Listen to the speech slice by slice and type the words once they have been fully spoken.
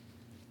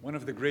One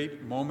of the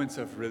great moments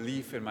of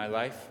relief in my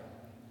life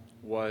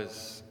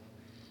was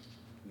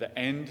the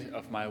end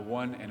of my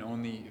one and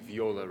only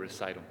viola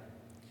recital.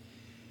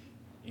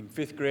 In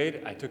 5th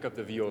grade, I took up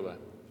the viola.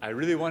 I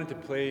really wanted to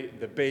play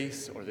the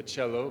bass or the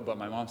cello, but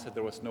my mom said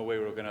there was no way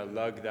we were going to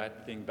lug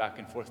that thing back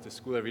and forth to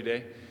school every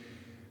day.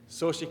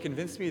 So she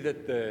convinced me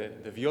that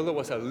the viola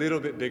was a little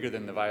bit bigger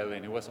than the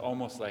violin. It was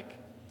almost like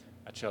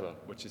a cello,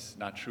 which is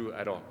not true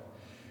at all.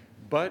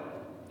 But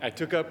I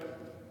took up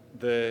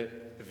the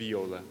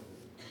viola.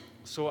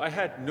 So I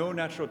had no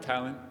natural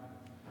talent,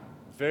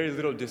 very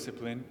little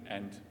discipline,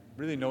 and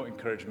really no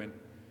encouragement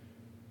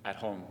at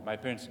home. My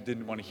parents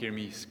didn't want to hear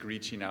me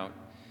screeching out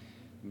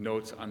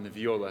notes on the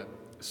viola.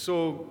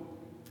 So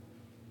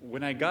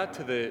when I got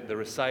to the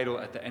recital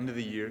at the end of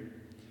the year,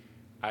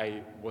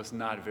 I was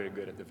not very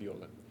good at the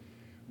viola.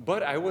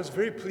 But I was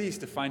very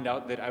pleased to find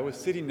out that I was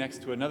sitting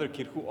next to another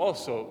kid who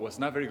also was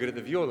not very good at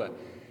the viola.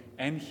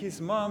 And his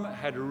mom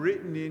had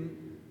written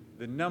in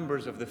the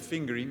numbers of the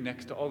fingering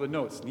next to all the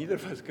notes. Neither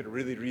of us could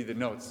really read the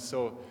notes.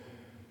 So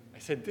I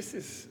said, this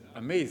is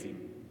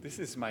amazing. This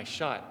is my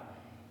shot.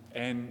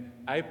 And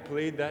I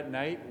played that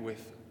night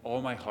with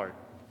all my heart,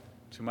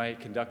 to my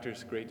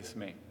conductor's great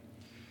dismay.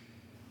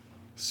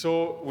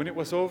 So when it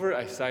was over,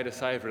 I sighed a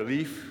sigh of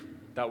relief.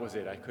 That was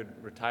it. I could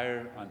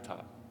retire on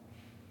top.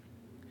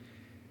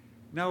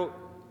 Now,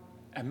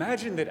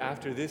 imagine that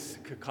after this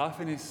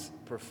cacophonous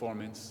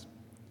performance,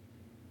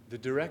 the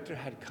director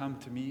had come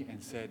to me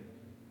and said,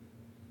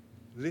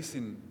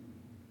 listen,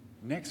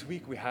 next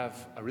week we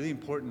have a really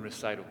important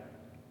recital,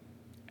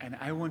 and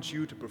I want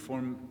you to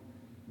perform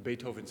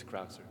Beethoven's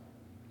Kreutzer.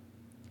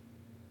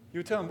 You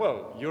would tell him,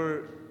 well,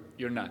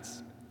 you're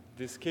nuts.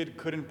 This kid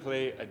couldn't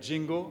play a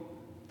jingle.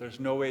 There's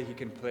no way he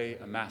can play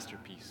a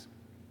masterpiece.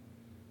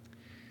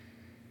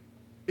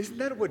 Isn't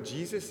that what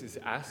Jesus is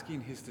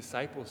asking his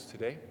disciples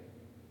today?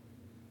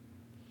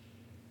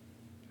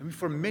 I mean,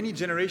 for many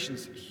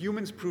generations,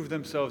 humans proved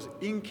themselves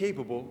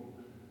incapable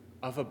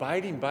of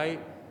abiding by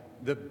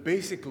the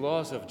basic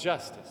laws of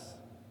justice.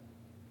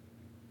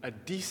 A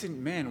decent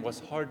man was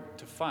hard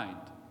to find.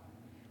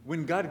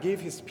 When God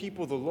gave his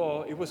people the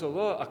law, it was a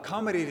law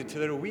accommodated to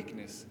their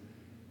weakness.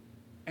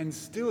 And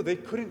still, they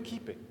couldn't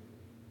keep it.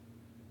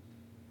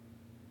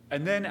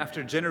 And then,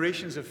 after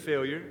generations of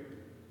failure,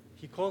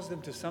 he calls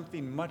them to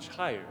something much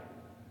higher.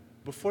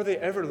 Before they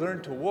ever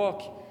learn to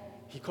walk,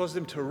 he calls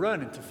them to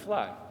run and to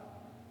fly.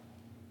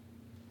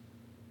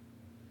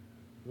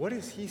 What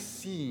is he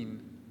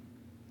seeing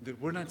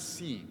that we're not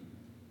seeing?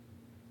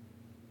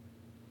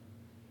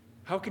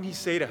 How can he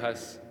say to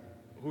us,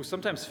 who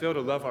sometimes fail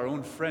to love our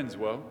own friends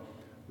well,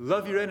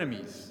 love your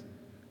enemies,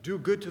 do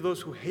good to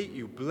those who hate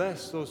you,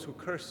 bless those who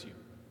curse you?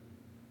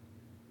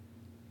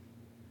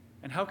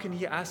 And how can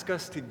he ask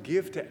us to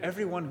give to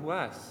everyone who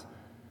asks,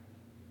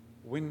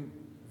 when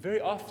very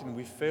often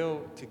we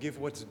fail to give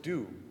what's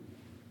due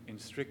in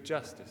strict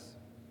justice?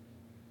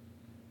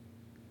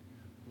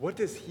 What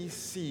does he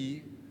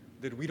see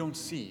that we don't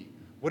see?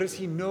 What does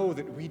he know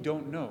that we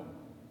don't know?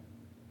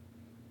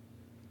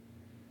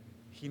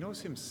 He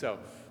knows himself.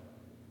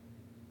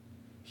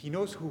 He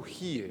knows who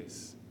he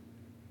is.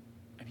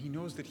 And he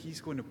knows that he's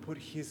going to put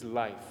his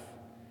life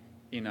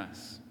in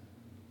us.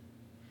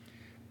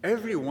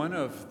 Every one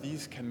of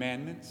these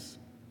commandments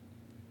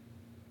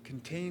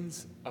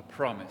contains a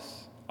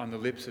promise on the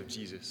lips of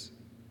Jesus.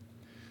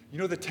 You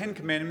know, the 10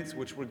 commandments,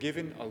 which were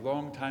given a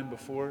long time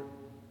before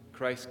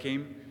Christ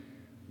came,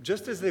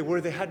 just as they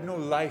were, they had no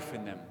life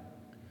in them.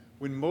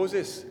 When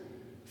Moses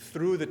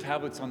threw the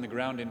tablets on the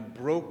ground and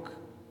broke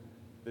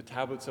the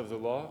tablets of the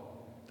law,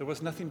 there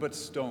was nothing but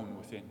stone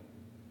within.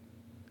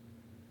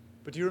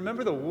 But do you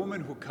remember the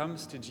woman who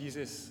comes to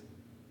Jesus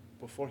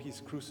before he's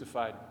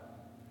crucified?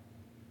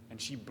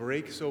 And she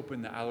breaks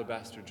open the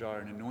alabaster jar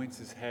and anoints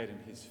his head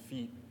and his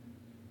feet.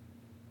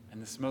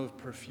 And the smell of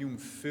perfume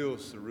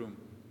fills the room.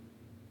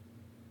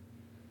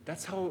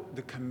 That's how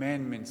the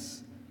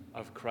commandments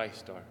of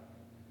Christ are.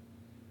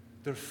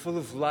 They're full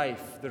of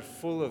life. They're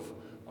full of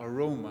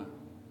aroma.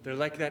 They're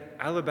like that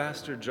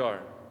alabaster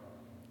jar.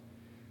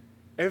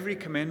 Every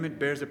commandment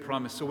bears a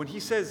promise. So when he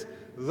says,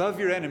 love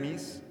your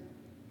enemies,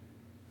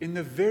 in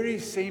the very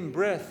same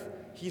breath,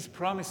 he's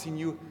promising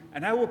you,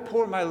 and I will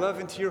pour my love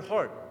into your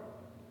heart.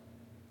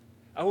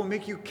 I will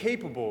make you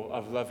capable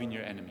of loving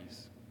your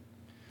enemies.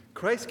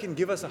 Christ can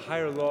give us a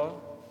higher law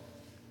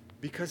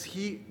because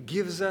he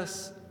gives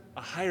us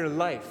a higher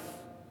life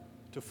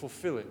to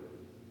fulfill it.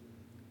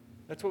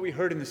 That's what we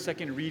heard in the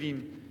second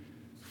reading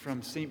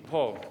from St.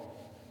 Paul.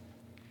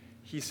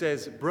 He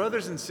says,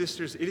 brothers and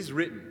sisters, it is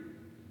written,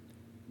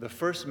 the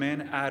first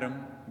man,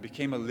 Adam,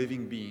 became a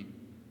living being.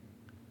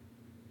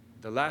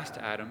 The last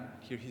Adam,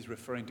 here he's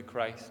referring to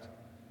Christ,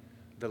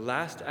 the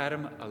last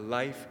Adam, a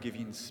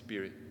life-giving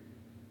spirit.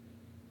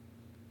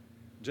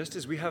 Just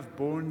as we have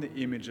borne the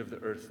image of the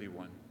earthly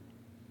one,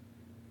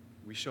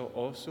 we shall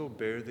also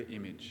bear the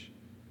image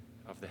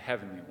of the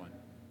heavenly one.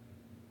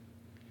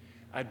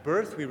 At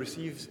birth, we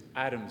receive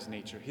Adam's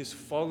nature, his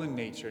fallen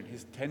nature, and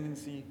his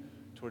tendency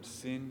towards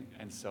sin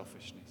and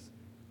selfishness.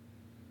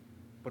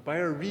 But by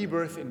our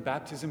rebirth in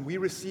baptism, we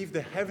receive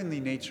the heavenly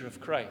nature of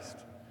Christ.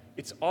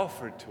 It's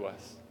offered to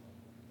us.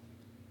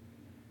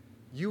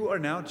 You are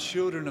now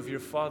children of your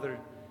Father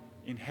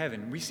in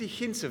heaven. We see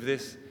hints of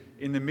this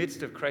in the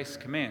midst of Christ's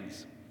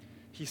commands.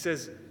 He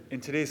says in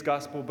today's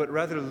gospel, "But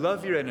rather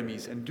love your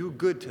enemies and do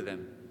good to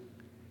them,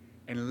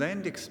 and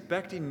lend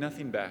expecting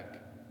nothing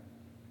back.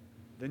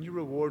 Then your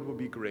reward will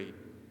be great,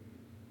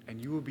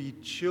 and you will be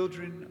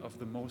children of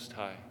the Most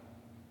High.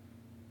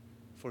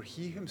 For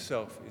he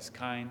himself is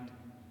kind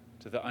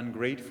to the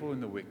ungrateful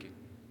and the wicked.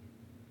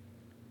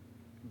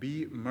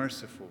 Be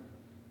merciful,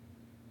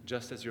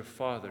 just as your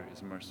Father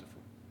is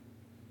merciful."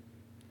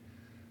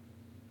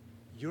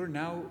 You're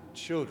now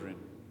children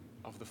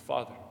of the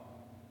Father,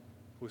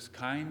 who is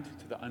kind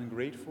to the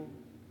ungrateful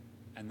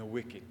and the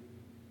wicked.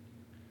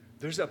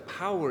 There's a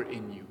power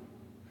in you,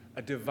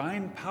 a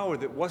divine power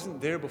that wasn't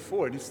there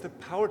before, and it's the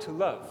power to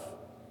love.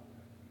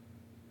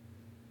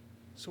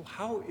 So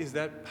how is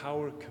that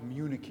power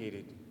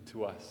communicated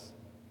to us?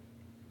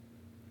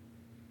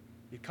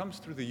 It comes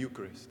through the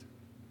Eucharist.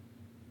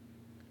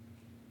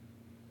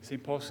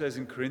 St. Paul says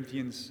in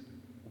Corinthians,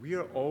 we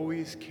are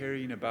always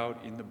carrying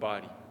about in the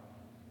body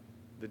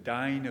the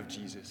dying of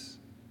Jesus,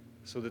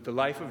 so that the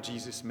life of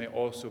Jesus may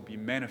also be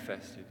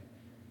manifested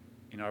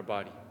in our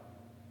body.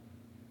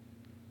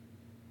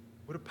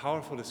 What a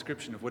powerful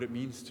description of what it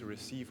means to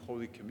receive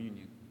Holy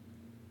Communion.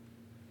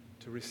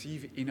 To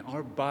receive in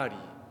our body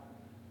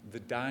the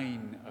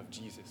dying of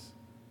Jesus.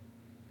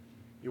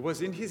 It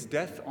was in his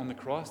death on the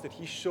cross that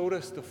he showed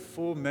us the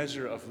full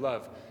measure of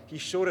love. He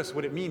showed us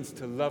what it means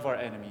to love our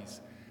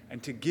enemies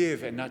and to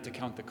give and not to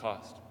count the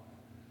cost.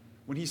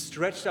 When he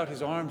stretched out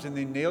his arms and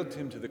they nailed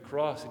him to the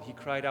cross and he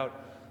cried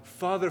out,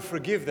 "Father,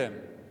 forgive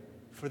them,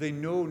 for they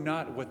know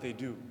not what they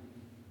do."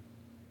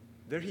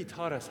 There he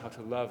taught us how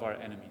to love our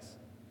enemies.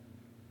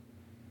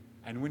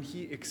 And when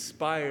he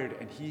expired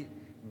and he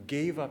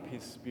gave up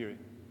his spirit,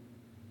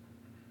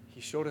 he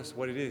showed us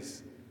what it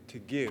is to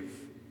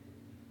give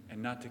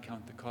and not to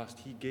count the cost.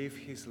 He gave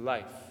his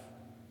life.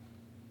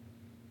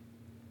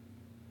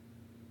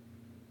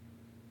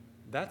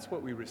 That's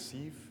what we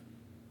receive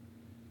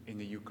in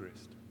the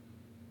Eucharist.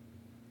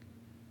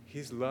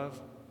 His love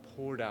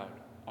poured out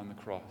on the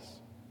cross.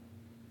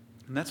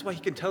 And that's why he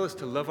can tell us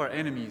to love our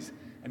enemies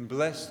and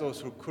bless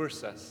those who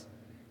curse us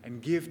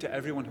and give to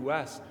everyone who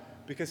asks,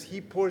 because he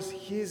pours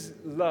his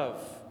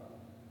love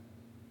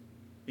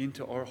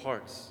into our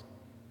hearts.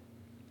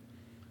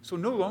 So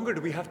no longer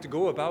do we have to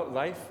go about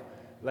life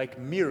like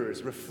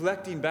mirrors,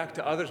 reflecting back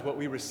to others what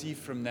we receive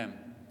from them.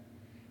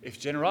 If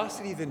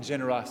generosity, then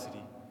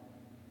generosity.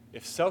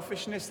 If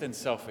selfishness, then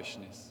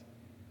selfishness.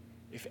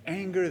 If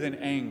anger, then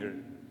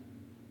anger.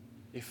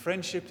 If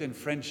friendship, then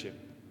friendship.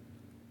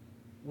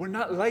 We're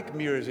not like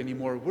mirrors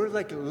anymore. We're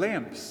like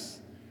lamps,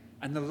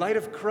 and the light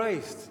of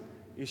Christ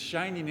is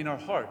shining in our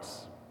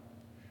hearts.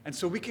 And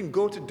so we can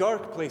go to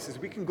dark places.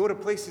 We can go to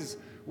places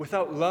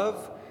without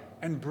love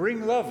and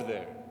bring love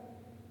there,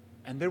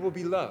 and there will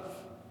be love.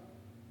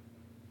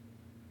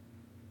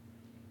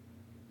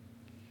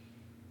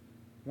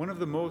 One of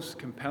the most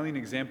compelling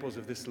examples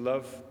of this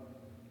love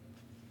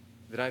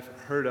that I've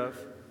heard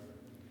of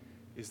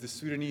is the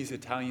Sudanese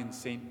Italian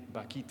saint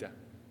Bakita.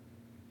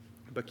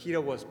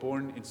 Bakita was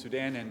born in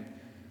Sudan, and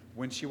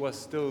when she was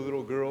still a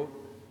little girl,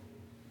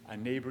 a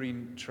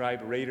neighboring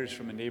tribe, raiders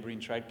from a neighboring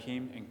tribe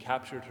came and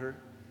captured her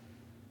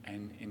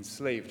and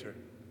enslaved her.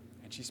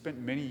 And she spent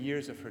many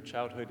years of her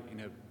childhood in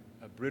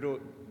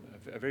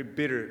a very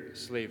bitter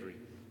slavery.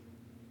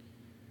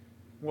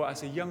 Well,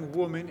 as a young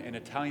woman, an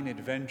Italian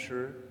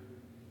adventurer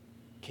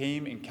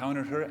came,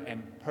 encountered her,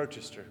 and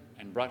purchased her,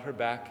 and brought her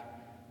back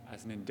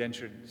as an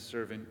indentured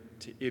servant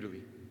to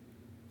Italy.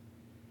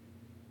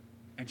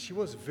 And she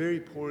was very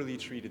poorly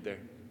treated there.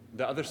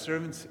 The other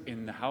servants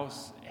in the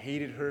house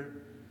hated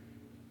her.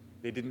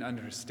 They didn't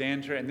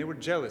understand her, and they were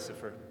jealous of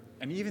her.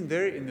 And even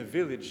there in the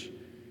village,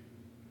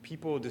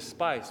 people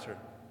despised her.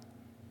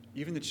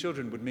 Even the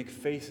children would make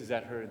faces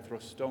at her and throw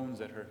stones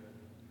at her.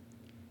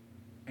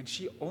 And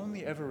she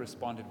only ever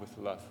responded with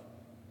love.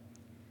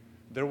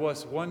 There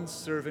was one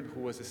servant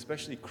who was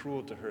especially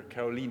cruel to her,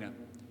 Carolina,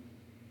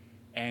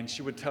 and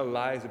she would tell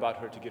lies about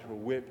her to get her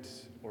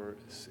whipped or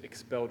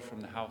expelled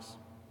from the house.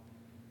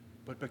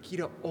 But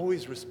Bakita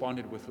always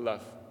responded with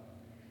love.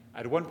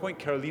 At one point,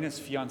 Carolina's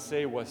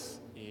fiancé was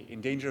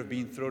in danger of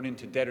being thrown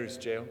into debtor's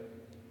jail,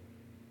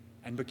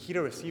 and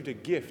Bakita received a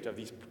gift of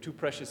these two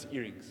precious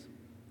earrings.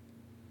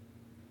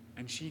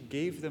 And she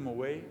gave them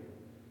away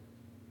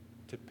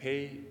to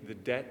pay the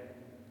debt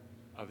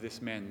of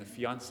this man, the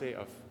fiancé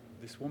of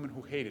this woman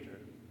who hated her.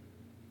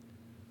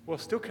 Well,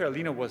 still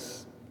Carolina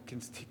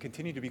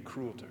continued to be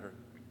cruel to her.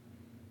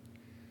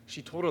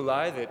 She told a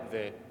lie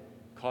that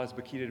caused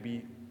Bakita to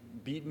be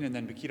beaten, and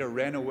then Bakita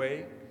ran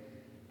away,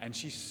 and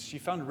she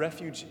found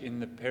refuge in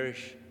the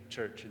parish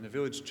church, in the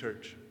village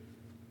church.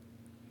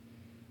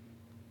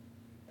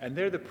 And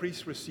there the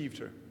priest received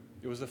her.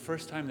 It was the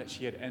first time that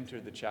she had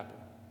entered the chapel.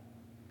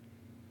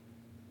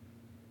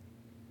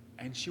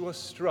 And she was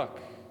struck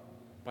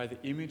by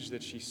the image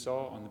that she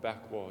saw on the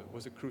back wall. It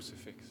was a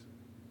crucifix.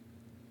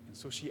 And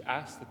so she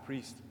asked the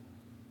priest,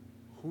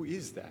 "Who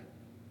is that?"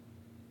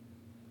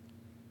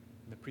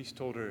 And the priest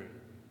told her,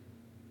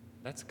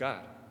 "That's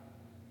God."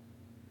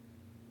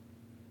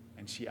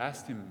 And she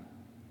asked him,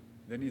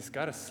 "Then is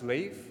God a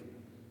slave?"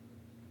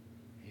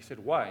 He said,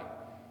 "Why?"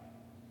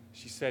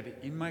 She said,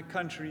 "In my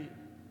country,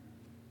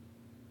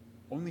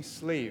 only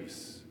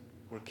slaves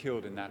were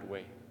killed in that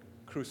way,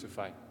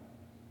 crucified."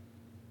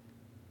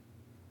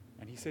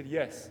 And he said,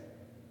 "Yes,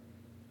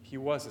 he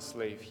was a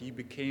slave. He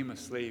became a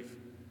slave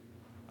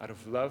out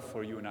of love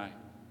for you and I."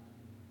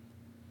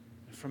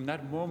 And from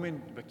that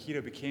moment,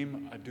 Bakira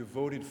became a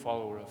devoted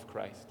follower of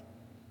Christ.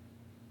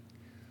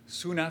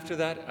 Soon after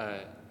that,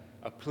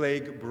 a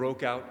plague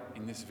broke out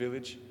in this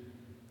village.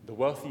 The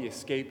wealthy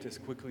escaped as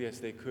quickly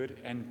as they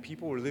could, and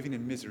people were living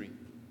in misery.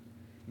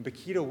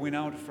 Bakira went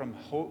out from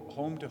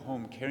home to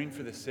home, caring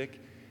for the sick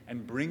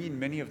and bringing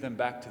many of them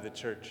back to the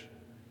church.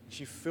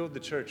 She filled the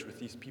church with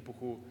these people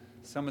who,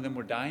 some of them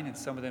were dying, and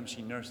some of them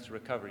she nursed to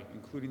recovery,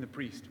 including the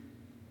priest.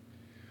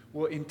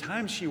 Well, in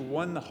time, she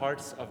won the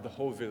hearts of the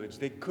whole village.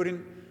 They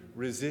couldn't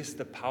resist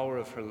the power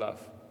of her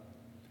love.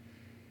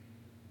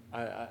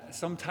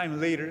 Sometime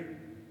later,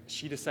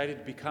 she decided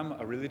to become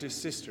a religious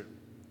sister.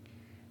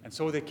 And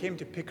so they came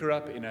to pick her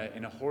up in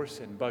a horse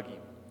and buggy.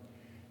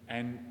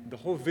 And the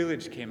whole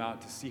village came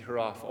out to see her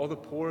off. All the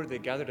poor, they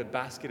gathered a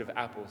basket of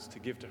apples to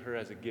give to her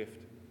as a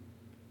gift.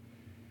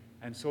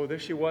 And so there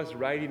she was,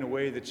 riding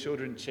away, the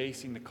children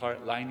chasing the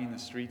cart, lining the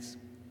streets.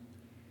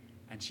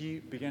 And she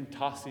began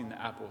tossing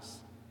the apples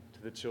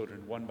to the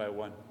children one by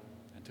one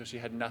until she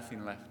had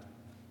nothing left.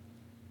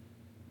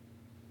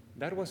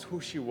 That was who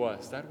she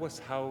was. That was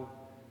how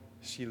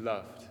she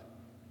loved.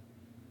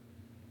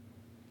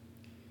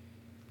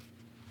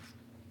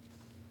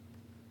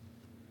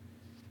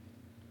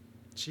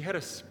 She had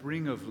a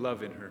spring of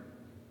love in her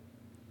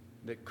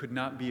that could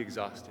not be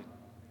exhausted.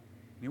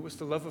 And it was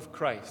the love of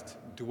Christ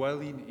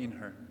dwelling in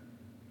her.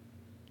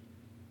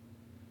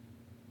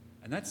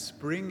 And that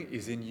spring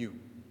is in you.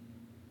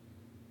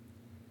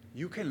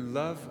 You can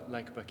love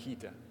like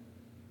Bakita.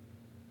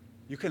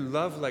 You can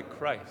love like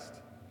Christ.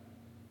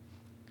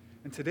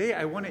 And today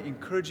I want to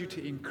encourage you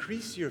to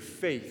increase your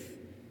faith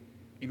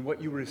in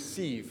what you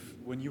receive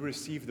when you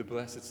receive the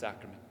Blessed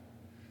Sacrament.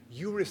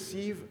 You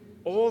receive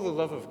all the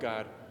love of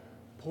God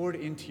poured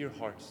into your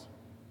hearts.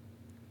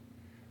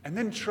 And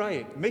then try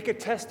it. Make a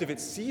test of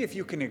it. See if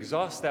you can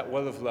exhaust that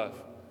well of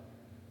love.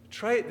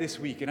 Try it this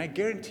week, and I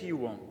guarantee you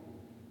won't.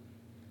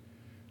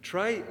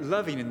 Try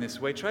loving in this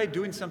way. Try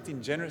doing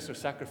something generous or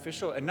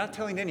sacrificial and not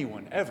telling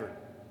anyone, ever.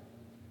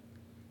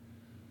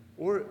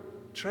 Or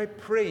try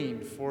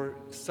praying for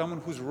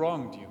someone who's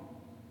wronged you.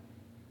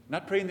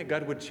 Not praying that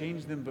God would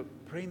change them,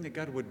 but praying that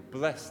God would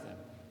bless them.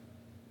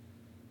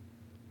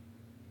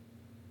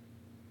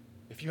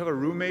 If you have a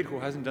roommate who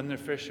hasn't done their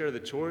fair share of the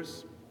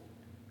chores,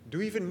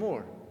 do even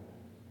more.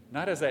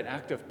 Not as an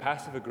act of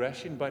passive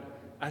aggression, but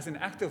as an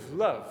act of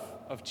love,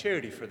 of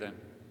charity for them.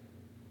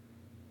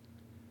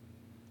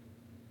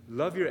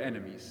 Love your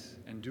enemies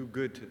and do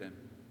good to them,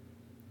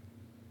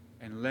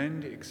 and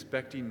lend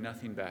expecting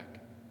nothing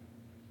back.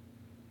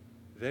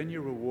 Then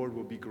your reward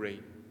will be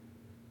great,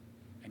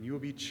 and you will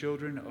be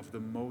children of the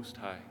Most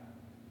High,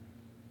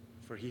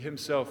 for He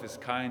Himself is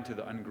kind to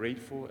the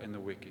ungrateful and the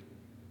wicked.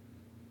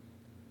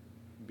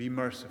 Be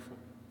merciful,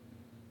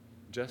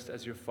 just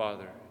as your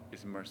Father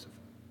is merciful.